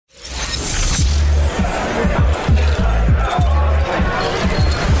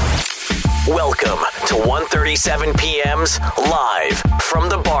to 1:37 p.m.'s Live from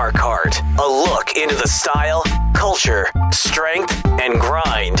the Bar Cart. A look into the style, culture, strength, and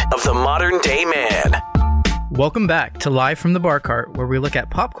grind of the modern day man. Welcome back to Live from the Bar Cart, where we look at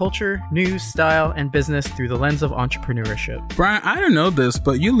pop culture, news, style, and business through the lens of entrepreneurship. Brian, I didn't know this,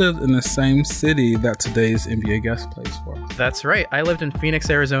 but you lived in the same city that today's NBA guest plays for. That's right. I lived in Phoenix,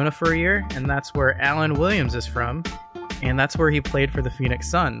 Arizona for a year, and that's where Alan Williams is from, and that's where he played for the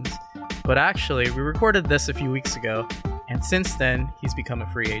Phoenix Suns. But actually, we recorded this a few weeks ago, and since then, he's become a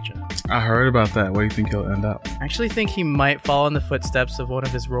free agent. I heard about that. Where do you think he'll end up? I actually think he might follow in the footsteps of one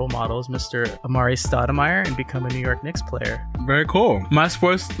of his role models, Mr. Amari Stoudemire, and become a New York Knicks player. Very cool. My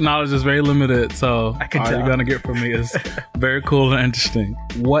sports knowledge is very limited, so all you're going to get from me is very cool and interesting.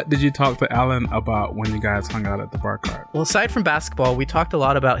 What did you talk to Alan about when you guys hung out at the Bar Cart? Well, aside from basketball, we talked a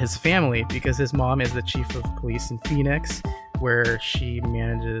lot about his family because his mom is the chief of police in Phoenix, where she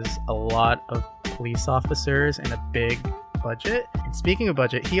manages a lot of police officers and a big budget. And speaking of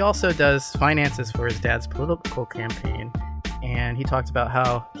budget, he also does finances for his dad's political campaign. And he talked about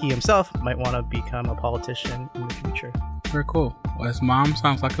how he himself might want to become a politician in the future. Very cool. Well, his mom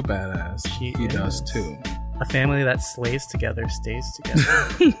sounds like a badass. He does too. A family that slays together stays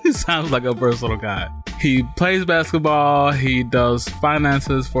together. He sounds like a versatile guy. He plays basketball, he does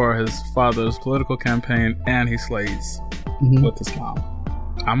finances for his father's political campaign, and he slays with his mom.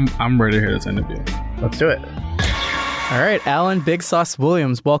 I'm ready to hear this interview. Let's do it. All right, Alan Big Sauce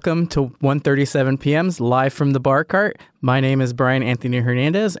Williams, welcome to 1:37 p.m.'s Live from the Bar Cart. My name is Brian Anthony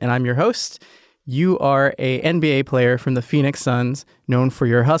Hernandez, and I'm your host. You are a NBA player from the Phoenix Suns, known for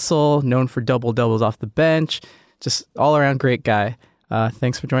your hustle, known for double-doubles off the bench, just all-around great guy.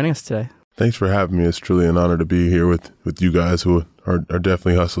 Thanks for joining us today. Thanks for having me. It's truly an honor to be here with you guys who are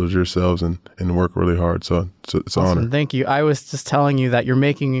definitely hustlers yourselves and work really hard. So it's an honor. Thank you. I was just telling you that you're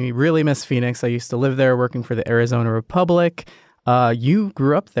making me really miss Phoenix. I used to live there working for the Arizona Republic. You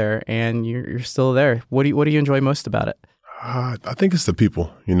grew up there and you're still there. What do you enjoy most about it? I think it's the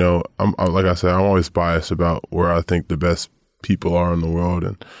people. You know, I'm like I said, I'm always biased about where I think the best people are in the world.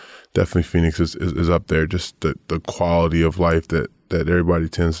 And definitely Phoenix is up there. Just the quality of life that everybody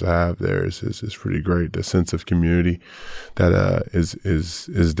tends to have there is pretty great. The sense of community that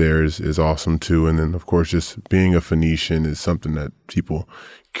is there is awesome too. And then of course, just being a Phoenician is something that people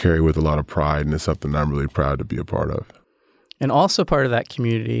carry with a lot of pride, and it's something I'm really proud to be a part of. And also part of that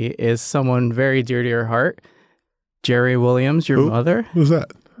community is someone very dear to your heart, Jerry Williams, your mother. Who's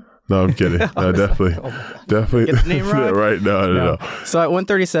that? No, I'm kidding. No, definitely. Get the name wrong? Right? No. So at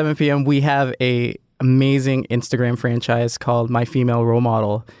 1:37 p.m., we have a amazing Instagram franchise called My Female Role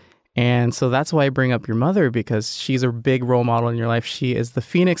Model. And so that's why I bring up your mother, because she's a big role model in your life. She is the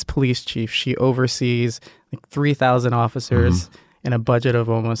Phoenix police chief. She oversees like 3,000 officers and a budget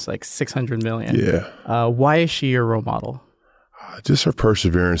of almost like $600 million. Yeah. Why is she your role model? Just her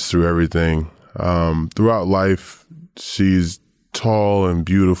perseverance through everything. Throughout life, she's tall and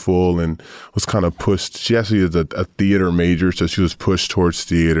beautiful and was kind of pushed. She actually is a theater major, so she was pushed towards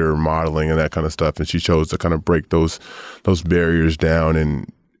theater, modeling, and that kind of stuff. And she chose to kind of break those barriers down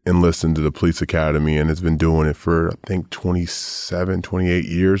and enlist into the police academy, and has been doing it for, I think, 27, 28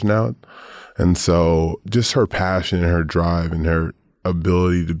 years now. And so just her passion and her drive and her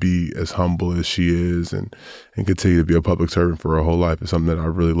ability to be as humble as she is and continue to be a public servant for her whole life is something that I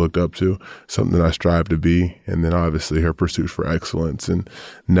really looked up to, something that I strive to be. And then obviously her pursuit for excellence and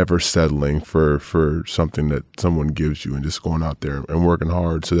never settling for something that someone gives you, and just going out there and working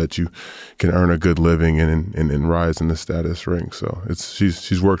hard so that you can earn a good living and rise in the status ring. So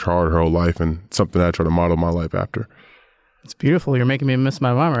she's worked hard her whole life, and something I try to model my life after. It's beautiful. You're making me miss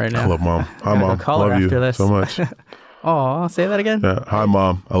my mom right now. I love Mom. Hi, Mom. Love you so much. Oh, say that again? Yeah. Hi,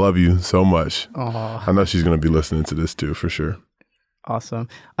 Mom. I love you so much. Oh, I know she's going to be listening to this too, for sure. Awesome.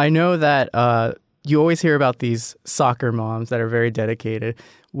 I know that you always hear about these soccer moms that are very dedicated.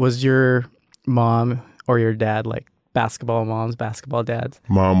 Was your mom or your dad like basketball moms, basketball dads?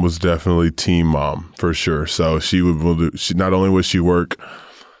 Mom was definitely team mom, for sure. So she not only would she work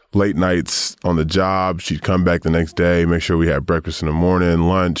late nights on the job, she'd come back the next day, make sure we had breakfast in the morning,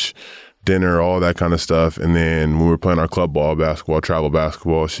 lunch, dinner, all that kind of stuff. And then when we were playing our club ball basketball, travel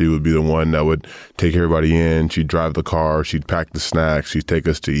basketball, she would be the one that would take everybody in. She'd drive the car. She'd pack the snacks. She'd take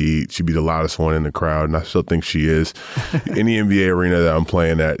us to eat. She'd be the loudest one in the crowd. And I still think she is. Any NBA arena that I'm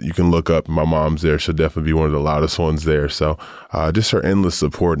playing at, you can look up. My mom's there. She'll definitely be one of the loudest ones there. So just her endless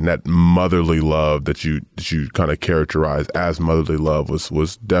support and that motherly love that you kind of characterize as motherly love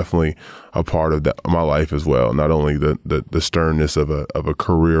was definitely a part of my life as well. Not only the sternness of a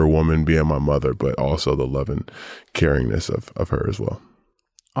career woman being my mother, but also the love and caringness of her as well.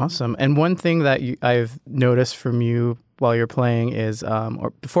 Awesome. And one thing that I've noticed from you while you're playing is,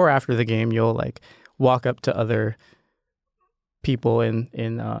 or before or after the game, you'll like walk up to other people in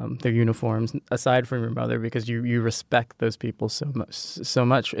their uniforms, aside from your mother, because you respect those people so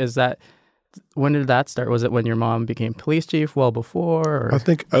much. When did that start? Was it when your mom became police chief? Well before? Or? I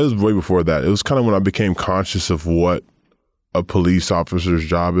think it was way before that. It was kind of when I became conscious of what a police officer's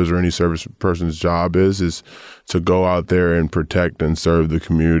job is, or any service person's job is to go out there and protect and serve the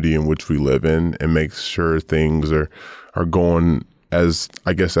community in which we live in, and make sure things are going as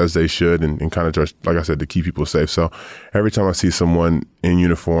they should, and kind of just, like I said, to keep people safe. So every time I see someone in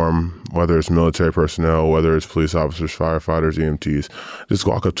uniform, whether it's military personnel, whether it's police officers, firefighters, EMTs, just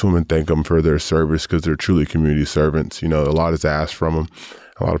walk up to them and thank them for their service, because they're truly community servants. A lot is asked from them.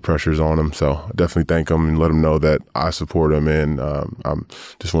 A lot of pressure's on them. So I definitely thank them and let them know that I support them, and I'm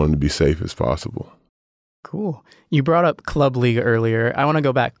just wanting to be safe as possible. Cool. You brought up Club League earlier. I want to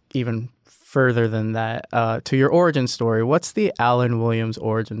go back even further than that, to your origin story. What's the Allen Williams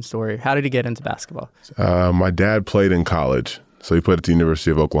origin story? How did he get into basketball? My dad played in college. So he played at the University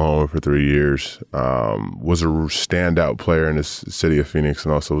of Oklahoma for 3 years, was a standout player in the city of Phoenix,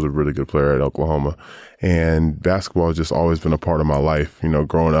 and also was a really good player at Oklahoma. And basketball has just always been a part of my life.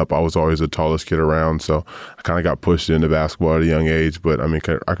 Growing up, I was always the tallest kid around, so I kind of got pushed into basketball at a young age. But I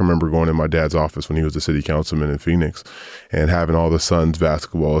can remember going in my dad's office when he was the city councilman in Phoenix and having all the Suns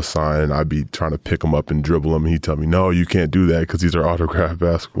basketball assigned, and I'd be trying to pick them up and dribble them. And he'd tell me, no, you can't do that because these are autographed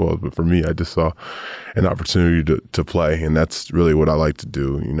basketballs. But for me, I just saw an opportunity to play, and that's really what I like to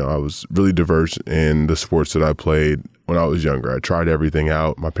do. I was really diverse in the sports that I played when I was younger. I tried everything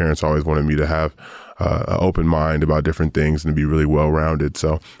out. My parents always wanted me to have an open mind about different things and to be really well-rounded.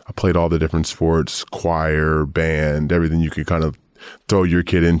 So I played all the different sports, choir, band, everything you could kind of throw your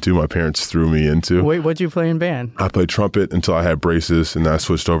kid into. My parents threw me into. Wait, what'd you play in band? I played trumpet until I had braces, and then I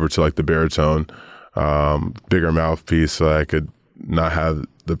switched over to like the baritone, bigger mouthpiece, so I could not have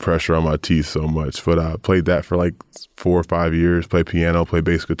the pressure on my teeth so much. But I played that for like 4 or 5 years, played piano, played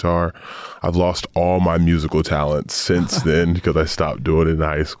bass guitar. I've lost all my musical talents since then because I stopped doing it in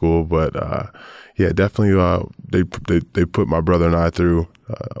high school. But yeah, definitely they put my brother and I through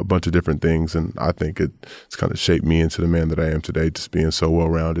a bunch of different things, and I think it's kind of shaped me into the man that I am today, just being so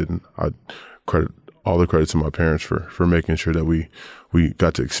well-rounded. And I credit all the credit to my parents for making sure that we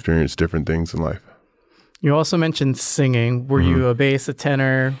got to experience different things in life. You also mentioned singing. Were you a bass, a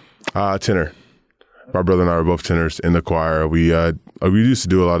tenor? Tenor. My brother and I were both tenors in the choir. We used to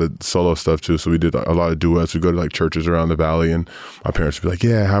do a lot of solo stuff too, so we did a lot of duets. We'd go to like churches around the valley, and my parents would be like,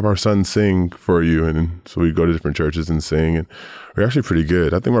 yeah, have our son sing for you. And so we'd go to different churches and sing, and we're actually pretty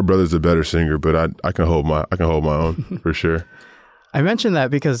good. I think my brother's a better singer, but I can hold my own for sure. I mentioned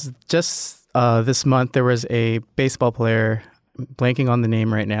that because just this month there was a baseball player, blanking on the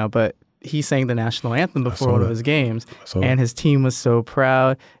name right now, but he sang the national anthem before one of his games, and his team was so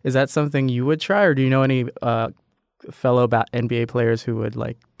proud. Is that something you would try, or do you know any fellow NBA players who would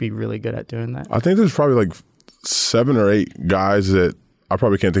like be really good at doing that? I think there's probably like 7 or 8 guys that I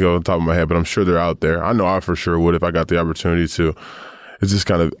probably can't think of off the top of my head, but I'm sure they're out there. I know I for sure would if I got the opportunity to. It's just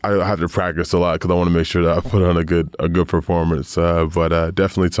kind of, I have to practice a lot because I want to make sure that I put on a good performance. But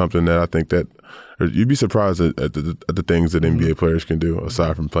definitely something that I think that you'd be surprised at the things that NBA players can do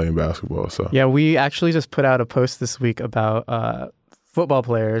aside from playing basketball. So yeah, we actually just put out a post this week about football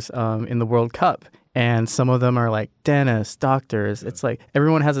players in the World Cup. And some of them are like dentists, doctors. It's like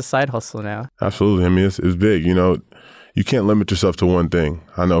everyone has a side hustle now. Absolutely. I mean, it's big. You can't limit yourself to one thing.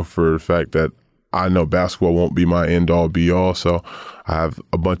 I know for a fact that I know basketball won't be my end-all, be-all, so I have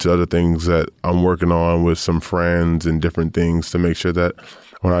a bunch of other things that I'm working on with some friends and different things to make sure that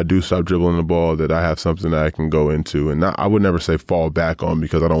when I do stop dribbling the ball, that I have something that I can go into. And I would never say fall back on,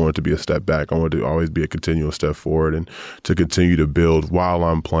 because I don't want it to be a step back. I want it to always be a continual step forward and to continue to build while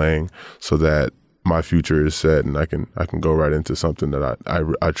I'm playing so that my future is set and I can go right into something that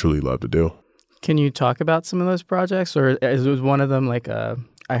I truly love to do. Can you talk about some of those projects, or was one of them like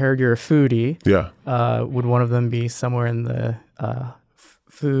I heard you're a foodie. Yeah. Would one of them be somewhere in the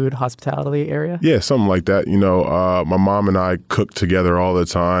food hospitality area? Yeah, something like that. My mom and I cook together all the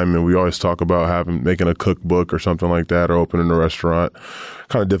time, and we always talk about making a cookbook or something like that, or opening a restaurant.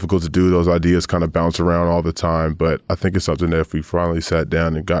 Kind of difficult to do. Those ideas kind of bounce around all the time, but I think it's something that if we finally sat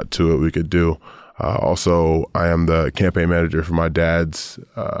down and got to it, we could do. Also, I am the campaign manager for my dad's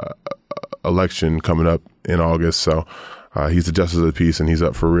election coming up in August, so he's the Justice of the Peace, and he's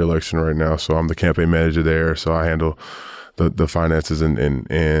up for re-election right now. So I'm the campaign manager there. So I handle the finances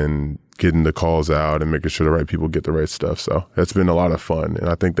and getting the calls out and making sure the right people get the right stuff. So it's been a lot of fun. And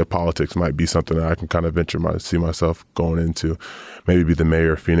I think that politics might be something that I can kind of see myself going into. Maybe be the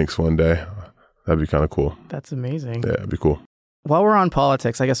mayor of Phoenix one day. That'd be kind of cool. That's amazing. Yeah, it'd be cool. While we're on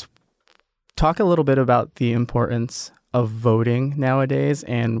politics, I guess talk a little bit about the importance of voting nowadays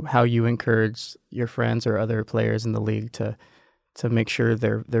and how you encourage your friends or other players in the league to make sure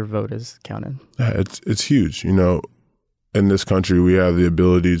their vote is counted. Yeah, it's huge. You know, in this country, we have the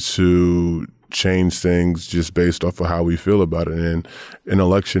ability to change things just based off of how we feel about it. And an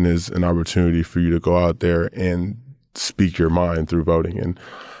election is an opportunity for you to go out there and speak your mind through voting. And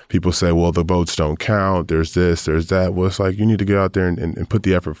people say, well, the votes don't count. There's this, there's that. Well, it's like you need to get out there and put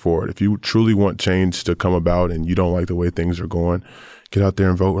the effort forward. If you truly want change to come about and you don't like the way things are going, get out there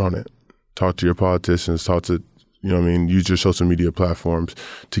and vote on it. Talk to your politicians, use your social media platforms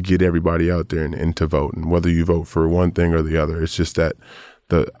to get everybody out there and to vote. And whether you vote for one thing or the other, it's just that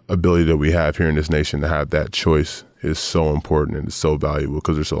the ability that we have here in this nation to have that choice is so important and it's so valuable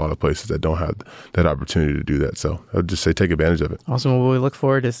because there's a lot of places that don't have that opportunity to do that. So I would just say take advantage of it. Awesome. Well, we look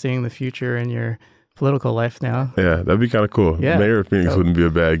forward to seeing the future in your political life now. Yeah, that'd be kind of cool. Yeah. Mayor of Phoenix wouldn't be a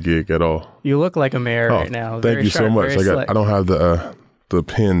bad gig at all. You look like a mayor right now. Thank you so much. I don't have the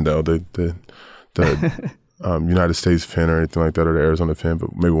pin though, the United States pin or anything like that, or the Arizona pin,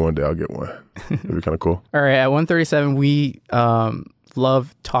 but maybe one day I'll get one. It'd be kind of cool. All right, at 137, we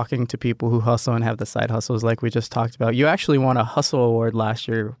love talking to people who hustle and have the side hustles like we just talked about. You actually won a hustle award last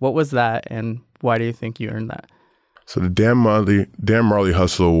year. What was that, and why do you think you earned that? So the Dan Marley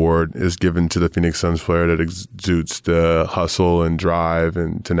Hustle Award is given to the Phoenix Suns player that exudes the hustle and drive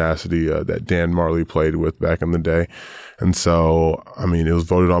and tenacity that Dan Marley played with back in the day. And so, it was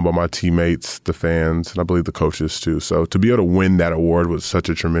voted on by my teammates, the fans, and I believe the coaches too. So to be able to win that award was such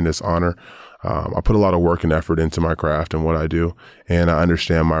a tremendous honor. I put a lot of work and effort into my craft and what I do. And I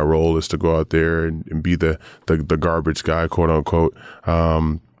understand my role is to go out there and be the garbage guy, quote unquote,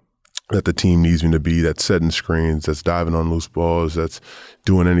 that the team needs me to be, that's setting screens, that's diving on loose balls, that's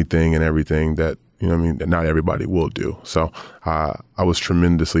doing anything and everything that, that not everybody will do. So I was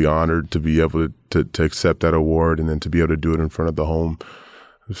tremendously honored to be able to accept that award and then to be able to do it in front of the home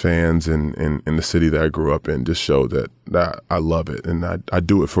fans and the city that I grew up in. Just showed that I love it and I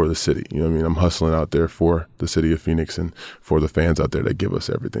do it for the city. I'm hustling out there for the city of Phoenix and for the fans out there that give us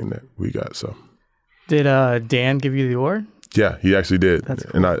everything that we got. So did Dan give you the award? Yeah, he actually did. That's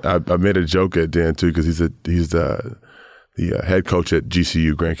cool. And I made a joke at Dan too because he's the head coach at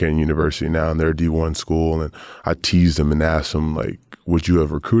GCU, Grand Canyon University now, and they're a D1 school. And I teased him and asked him, like, would you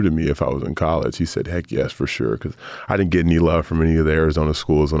have recruited me if I was in college? He said, heck yes, for sure, because I didn't get any love from any of the Arizona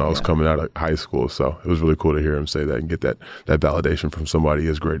schools when I was coming out of high school. So it was really cool to hear him say that and get that validation from somebody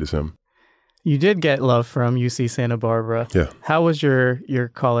as great as him. You did get love from UC Santa Barbara. Yeah. How was your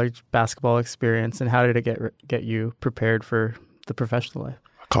college basketball experience, and how did it get you prepared for the professional life?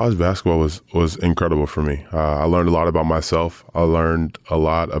 College basketball was incredible for me. I learned a lot about myself. I learned a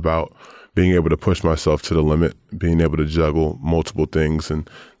lot about being able to push myself to the limit, being able to juggle multiple things, and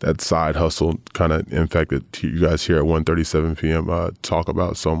that side hustle kind of, in fact, that you guys here at 1:37 p.m. Talk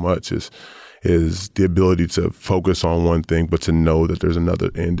about so much is the ability to focus on one thing, but to know that there's another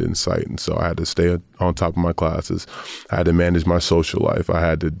end in sight. And so I had to stay on top of my classes. I had to manage my social life. I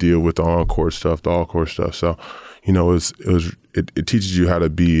had to deal with the on-court stuff, the off-court stuff. So, it teaches you how to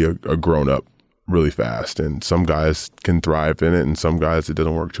be a grown-up really fast. And some guys can thrive in it, and some guys it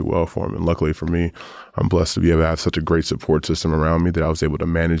doesn't work too well for them. And luckily for me, I'm blessed to be able to have such a great support system around me that I was able to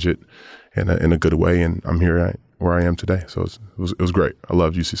manage it in a good way. And I'm here where I am today. So it was great. I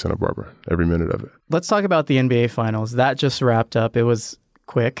love UC Santa Barbara, every minute of it. Let's talk about the NBA Finals. That just wrapped up. It was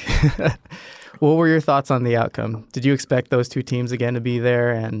quick. What were your thoughts on the outcome? Did you expect those two teams again to be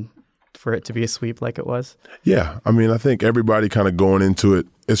there and for it to be a sweep like it was? Yeah. I think everybody kind of going into it,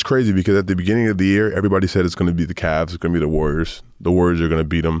 it's crazy because at the beginning of the year, everybody said it's going to be the Cavs, it's going to be the Warriors. The Warriors are going to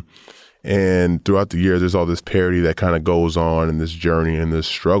beat them. And throughout the year, there's all this parity that kind of goes on and this journey and this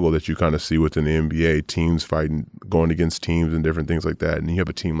struggle that you kind of see within the NBA, teams fighting, going against teams and different things like that. And you have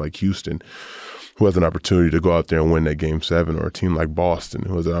a team like Houston who has an opportunity to go out there and win that Game 7, or a team like Boston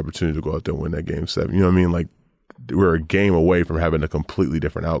who has an opportunity to go out there and win that Game 7. You know what I mean? Like, we're a game away from having a completely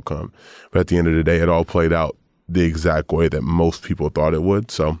different outcome. But at the end of the day, it all played out the exact way that most people thought it would.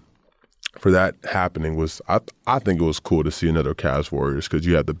 So for that happening I think it was cool to see another Cavs Warriors, because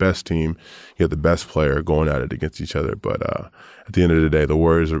you had the best team, you had the best player going at it against each other. But at the end of the day, the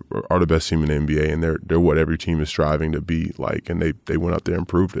Warriors are the best team in the NBA, and they're what every team is striving to be like, and they went out there and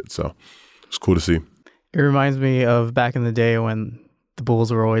proved it. So it's cool to see. It reminds me of back in the day when the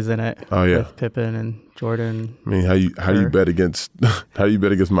Bulls were always in it. Oh yeah, with Pippen and Jordan. I mean, how do you bet against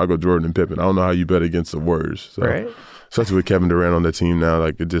Michael Jordan and Pippen? I don't know how you bet against the Warriors. So, right. Especially with Kevin Durant on the team now,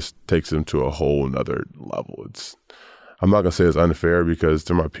 like it just takes them to a whole nother level. I'm not gonna say it's unfair because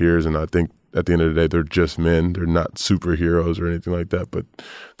they're my peers, and I think at the end of the day they're just men. They're not superheroes or anything like that, but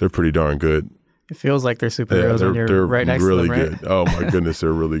they're pretty darn good. It feels like they're superheroes when you're right next really to them, right? good. Oh my goodness,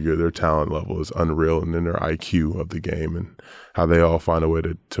 they're really good. Their talent level is unreal, and then their IQ of the game and how they all find a way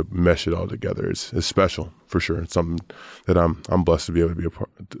to mesh it all together is special for sure. It's something that I'm blessed to be able to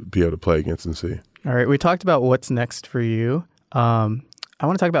be able to play against and see. All right, we talked about what's next for you. I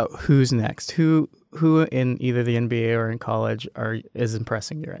want to talk about who's next. Who in either the NBA or in college is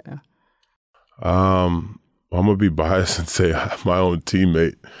impressing you right now? I'm gonna be biased and say my own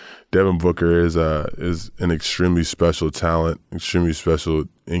teammate. Devin Booker is an extremely special talent, extremely special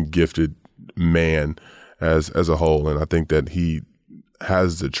and gifted man as a whole, and I think that he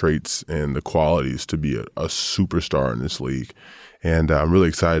has the traits and the qualities to be a superstar in this league. And I'm really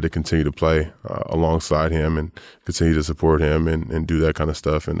excited to continue to play alongside him and continue to support him and do that kind of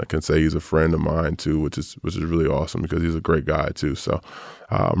stuff. And I can say he's a friend of mine too, which is really awesome because he's a great guy too. So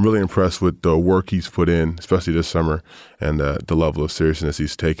I'm really impressed with the work he's put in, especially this summer, and the level of seriousness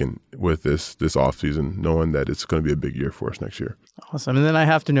he's taken with this offseason, knowing that it's going to be a big year for us next year. Awesome. And then I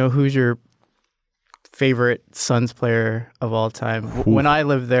have to know, who's your favorite Suns player of all time? When I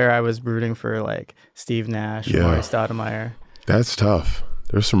lived there, I was rooting for like Steve Nash, Amar'e Stoudemire. That's tough.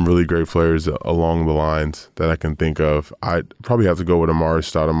 There's some really great players along the lines that I can think of. I'd probably have to go with Amar'e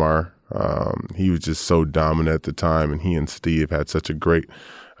Stoudemire. He was just so dominant at the time, and he and Steve had such a great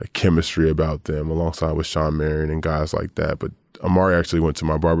chemistry about them, alongside with Sean Marion and guys like that. But Amar'e actually went to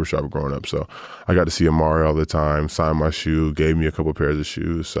my barbershop growing up, so I got to see Amar'e all the time, sign my shoe, gave me a couple pairs of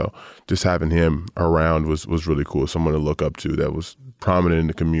shoes. So just having him around was really cool, someone to look up to that was prominent in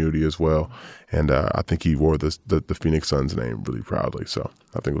the community as well. And I think he wore the Phoenix Suns name really proudly. So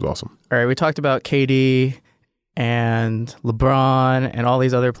I think it was awesome. All right, we talked about KD and LeBron and all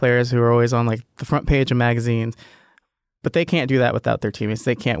these other players who are always on like the front page of magazines, but they can't do that without their teammates.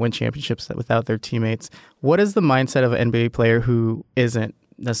 They can't win championships without their teammates. What is the mindset of an NBA player who isn't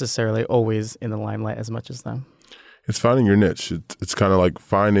necessarily always in the limelight as much as them? It's finding your niche. It's kind of like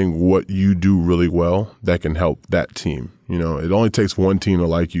finding what you do really well that can help that team. You know, it only takes one team to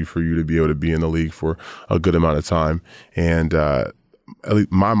like you for you to be able to be in the league for a good amount of time. And at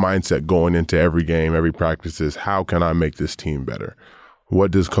least my mindset going into every game, every practice is, how can I make this team better? What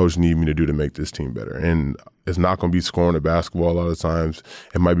does coach need me to do to make this team better? And it's not going to be scoring the basketball a lot of times.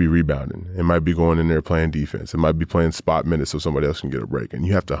 It might be rebounding. It might be going in there playing defense. It might be playing spot minutes so somebody else can get a break. And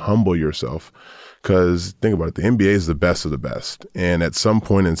you have to humble yourself, because think about it, the NBA is the best of the best. And at some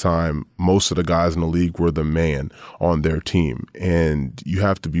point in time, most of the guys in the league were the man on their team. And you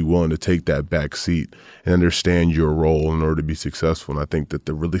have to be willing to take that back seat and understand your role in order to be successful. And I think that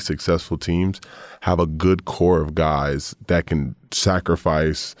the really successful teams have a good core of guys that can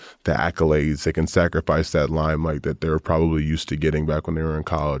sacrifice the accolades, they can sacrifice that limelight that they're probably used to getting back when they were in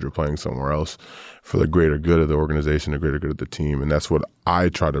college or playing somewhere else, for the greater good of the organization, the greater good of the team. And that's what I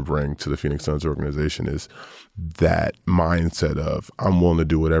try to bring to the Phoenix Suns organization, is that mindset of, I'm willing to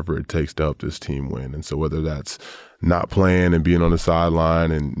do whatever it takes to help this team win. And so whether that's not playing and being on the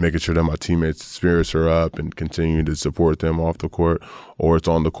sideline and making sure that my teammates' spirits are up and continuing to support them off the court, or it's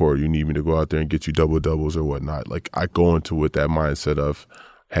on the court, you need me to go out there and get you double-doubles or whatnot. Like, I go into with that mindset of,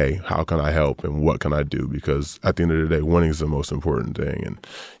 hey, how can I help and what can I do? Because at the end of the day, winning is the most important thing. And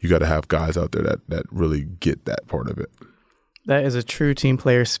you got to have guys out there that really get that part of it. That is a true team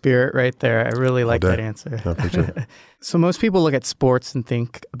player spirit right there. I really like that answer. No, for sure. So most people look at sports and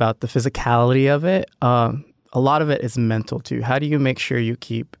think about the physicality of it. A lot of it is mental too. How do you make sure you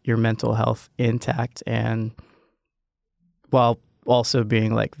keep your mental health intact and while also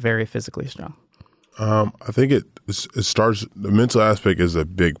being like very physically strong? I think it starts, the mental aspect is a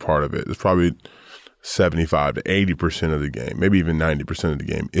big part of it. It's probably 75 to 80% of the game, maybe even 90% of the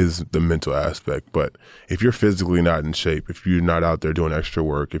game is the mental aspect. But if you're physically not in shape, if you're not out there doing extra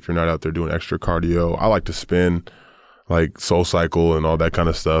work, if you're not out there doing extra cardio, I like to spin, like Soul Cycle and all that kind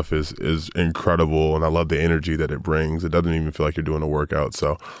of stuff is incredible. And I love the energy that it brings. It doesn't even feel like you're doing a workout.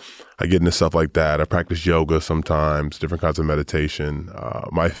 So I get into stuff like that. I practice yoga sometimes, different kinds of meditation.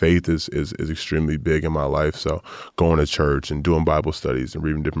 My faith is extremely big in my life. So going to church and doing Bible studies and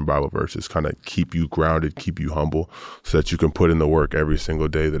reading different Bible verses kind of keep you grounded, keep you humble, so that you can put in the work every single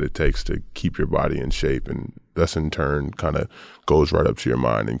day that it takes to keep your body in shape. And that's in turn kind of goes right up to your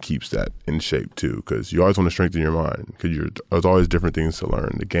mind and keeps that in shape too, because you always want to strengthen your mind, because there's always different things to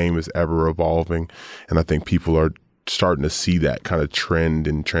learn. The game is ever evolving, and I think people are starting to see that kind of trend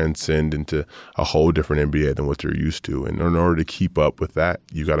and transcend into a whole different NBA than what you're used to. And in order to keep up with that,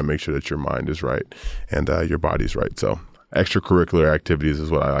 you got to make sure that your mind is right and your body's right. So extracurricular activities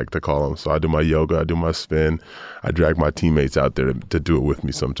is what I like to call them. So I do my yoga, I do my spin, I drag my teammates out there to do it with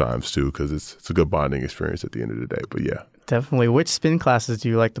me sometimes too, because it's a good bonding experience at the end of the day. But yeah. Definitely. Which spin classes do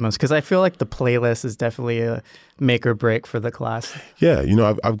you like the most? Because I feel like the playlist is definitely a make or break for the class. Yeah,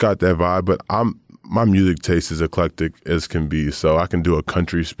 I've got that vibe, but my music taste is eclectic as can be, so I can do a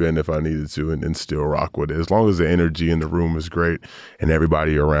country spin if I needed to and still rock with it. As long as the energy in the room is great and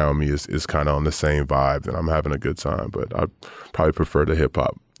everybody around me is kind of on the same vibe, then I'm having a good time. But I probably prefer the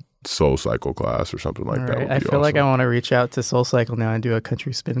hip-hop Soul Cycle class or something like that. I feel like I want to reach out to Soul Cycle now and do a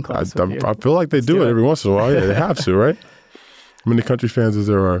country spin class. I feel like they do it every once in a while. Yeah, they have to, right? How many country fans as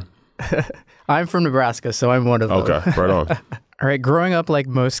there are? I'm from Nebraska, so I'm one of them. Okay, right on. All right, growing up like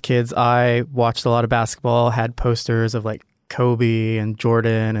most kids, I watched a lot of basketball, had posters of like Kobe and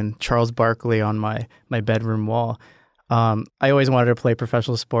Jordan and Charles Barkley on my bedroom wall. I always wanted to play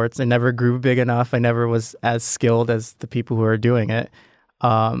professional sports. I never grew big enough. I never was as skilled as the people who are doing it.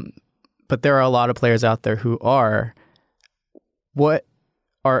 But there are a lot of players out there who are.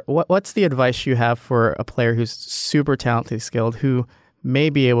 What's the advice you have for a player who's super talented, skilled, who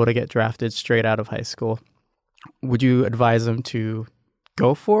may be able to get drafted straight out of high school? Would you advise him to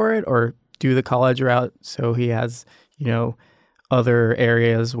go for it or do the college route so he has, other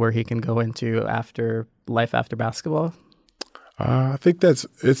areas where he can go into after basketball? I think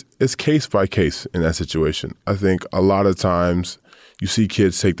it's case by case in that situation. I think a lot of times you see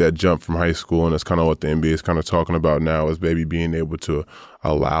kids take that jump from high school, and that's kind of what the NBA is kind of talking about now, is maybe being able to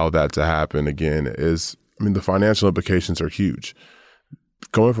allow that to happen again. The financial implications are huge.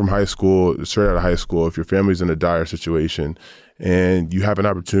 Going from high school, straight out of high school, if your family's in a dire situation and you have an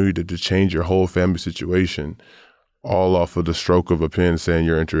opportunity to change your whole family situation all off of the stroke of a pen saying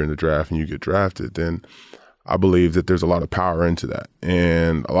you're entering the draft and you get drafted, then I believe that there's a lot of power into that.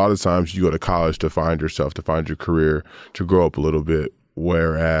 And a lot of times you go to college to find yourself, to find your career, to grow up a little bit.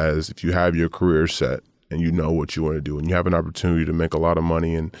 Whereas if you have your career set and you know what you want to do and you have an opportunity to make a lot of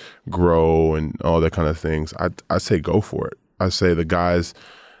money and grow and all that kind of things, I say go for it. I say the guys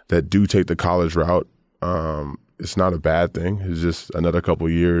that do take the college route, it's not a bad thing. It's just another couple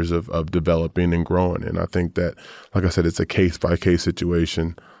of years of developing and growing. And I think that, like I said, it's a case-by-case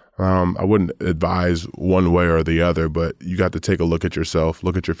situation. I wouldn't advise one way or the other, but you got to take a look at yourself,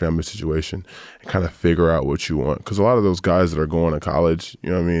 look at your family situation, and kind of figure out what you want. Because a lot of those guys that are going to college,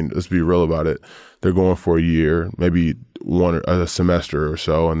 let's be real about it, they're going for a year, maybe a semester or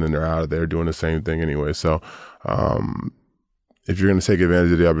so, and then they're out of there doing the same thing anyway. So if you're going to take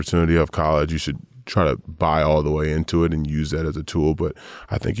advantage of the opportunity of college, you should try to buy all the way into it and use that as a tool. But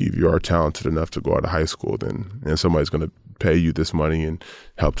I think if you are talented enough to go out of high school, and somebody's going to pay you this money and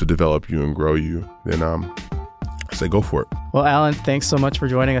help to develop you and grow you, then I say go for it. Well, Alan, thanks so much for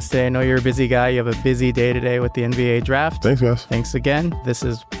joining us today. I know you're a busy guy. You have a busy day today with the NBA draft. Thanks, guys. Thanks again. This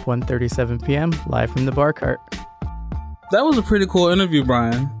is 1:37 p.m. live from the bar cart. That was a pretty cool interview,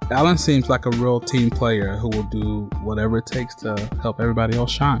 Brian. Alan seems like a real team player who will do whatever it takes to help everybody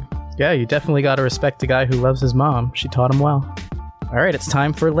else shine. Yeah, you definitely got to respect a guy who loves his mom. She taught him well. All right, it's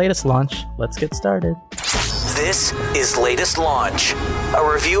time for Latest Launch. Let's get started. This is Latest Launch,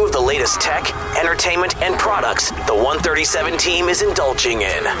 a review of the latest tech, entertainment, and products the 137 team is indulging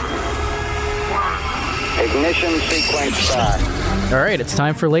in. Ignition sequence start. All right, it's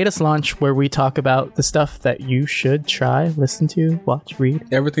time for Latest Launch, where we talk about the stuff that you should try, listen to, watch, read.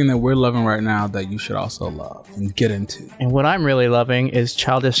 Everything that we're loving right now that you should also love and get into. And what I'm really loving is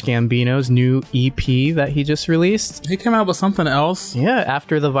Childish Gambino's new EP that he just released. He came out with something else. Yeah,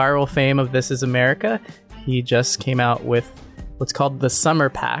 after the viral fame of This Is America, he just came out with what's called the Summer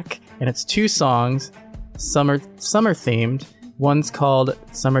Pack. And it's 2 songs, summer themed. One's called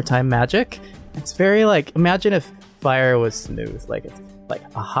Summertime Magic. It's very imagine if Fire was smooth, it's like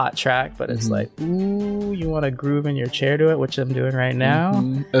a hot track, but it's ooh, you want to groove in your chair to it, which I'm doing right now.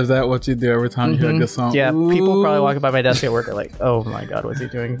 Is that what you do every time you hear a good song? Yeah, ooh. People probably walking by my desk at work are like, oh my god, what's he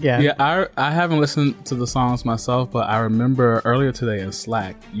doing again? Yeah, I haven't listened to the songs myself, but I remember earlier today in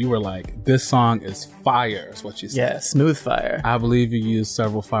Slack, you were like, this song is fire, is what you said. Yeah, smooth fire. I believe you used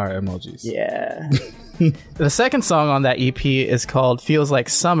several fire emojis. Yeah. The second song on that EP is called Feels Like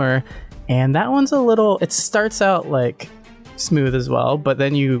Summer, and that one's it starts out smooth as well, but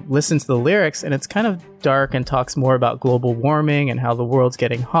then you listen to the lyrics and it's kind of dark and talks more about global warming and how the world's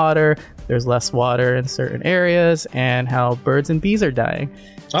getting hotter, there's less water in certain areas, and how birds and bees are dying.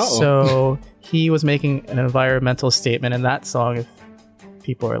 So he was making an environmental statement in that song,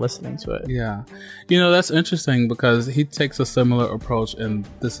 people are listening to it. Yeah. That's interesting because he takes a similar approach in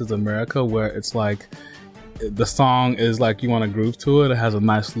This Is America, where it's like the song is like you want to groove to it. It has a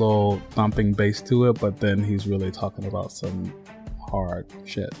nice little thumping bass to it, but then he's really talking about some hard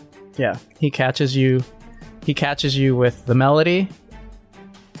shit. Yeah. He catches you with the melody,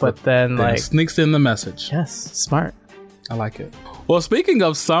 but then like sneaks in the message. Yes, smart. I like it. Well, speaking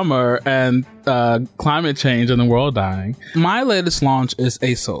of summer and climate change and the world dying, my latest launch is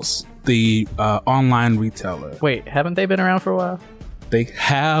Asos, the online retailer. Wait, haven't they been around for a while? They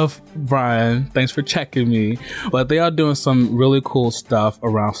have, Brian. Thanks for checking me. But they are doing some really cool stuff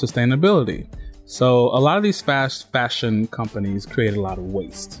around sustainability. So a lot of these fast fashion companies create a lot of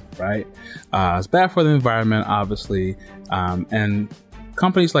waste, right? It's bad for the environment, obviously. And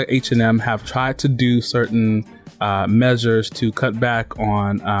companies like H&M have tried to do certain measures to cut back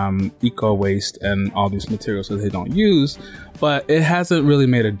on eco waste and all these materials that they don't use, but it hasn't really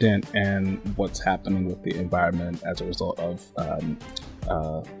made a dent in what's happening with the environment as a result of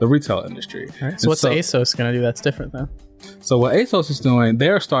the retail industry. Right. So what's ASOS going to do that's different then? So what ASOS is doing,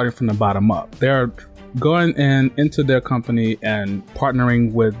 they're starting from the bottom up. They're going into their company and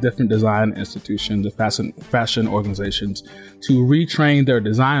partnering with different design institutions, the fashion organizations, to retrain their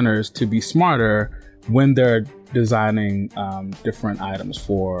designers to be smarter when they're designing different items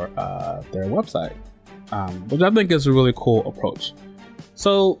for their website, which I think is a really cool approach.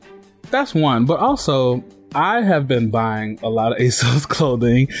 So that's one. But also, I have been buying a lot of ASOS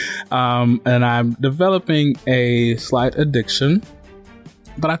clothing, and I'm developing a slight addiction,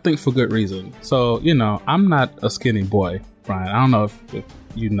 but I think for good reason. So, I'm not a skinny boy, Brian. I don't know if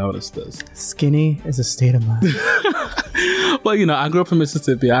you noticed this. Skinny is a state of mind. Well, I grew up in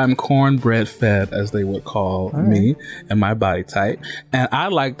Mississippi. I'm cornbread fed, as they would call me and my body type. And I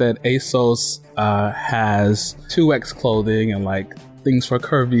like that ASOS has 2X clothing and like things for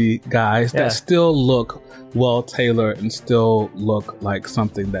curvy guys that still look well tailored and still look like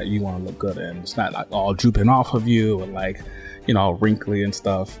something that you want to look good in. It's not like all drooping off of you and like, wrinkly and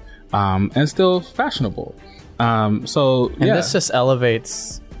stuff, and still fashionable. This just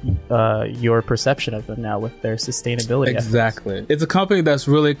elevates your perception of them now with their sustainability exactly efforts. It's a company that's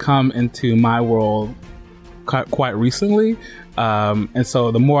really come into my world quite recently, and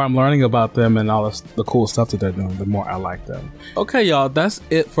so the more I'm learning about them and all the cool stuff that they're doing, the more I like them. Okay, y'all, that's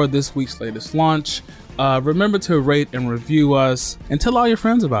it for this week's latest launch. Remember to rate and review us and tell all your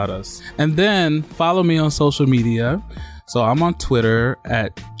friends about us, and then follow me on social media. So I'm on Twitter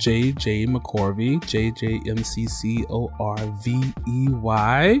at JJ McCorvey, JJMCCORVEY.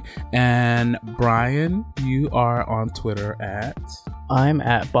 And Brian, you are on Twitter at? I'm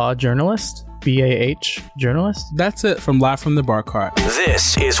at Bah Journalist, BAH Journalist. That's it from Live from the Bar Cart.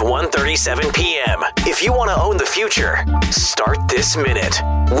 This is 1:37 p.m. If you want to own the future, start this minute.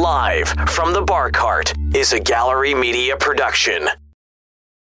 Live from the Bar Cart is a Gallery Media production.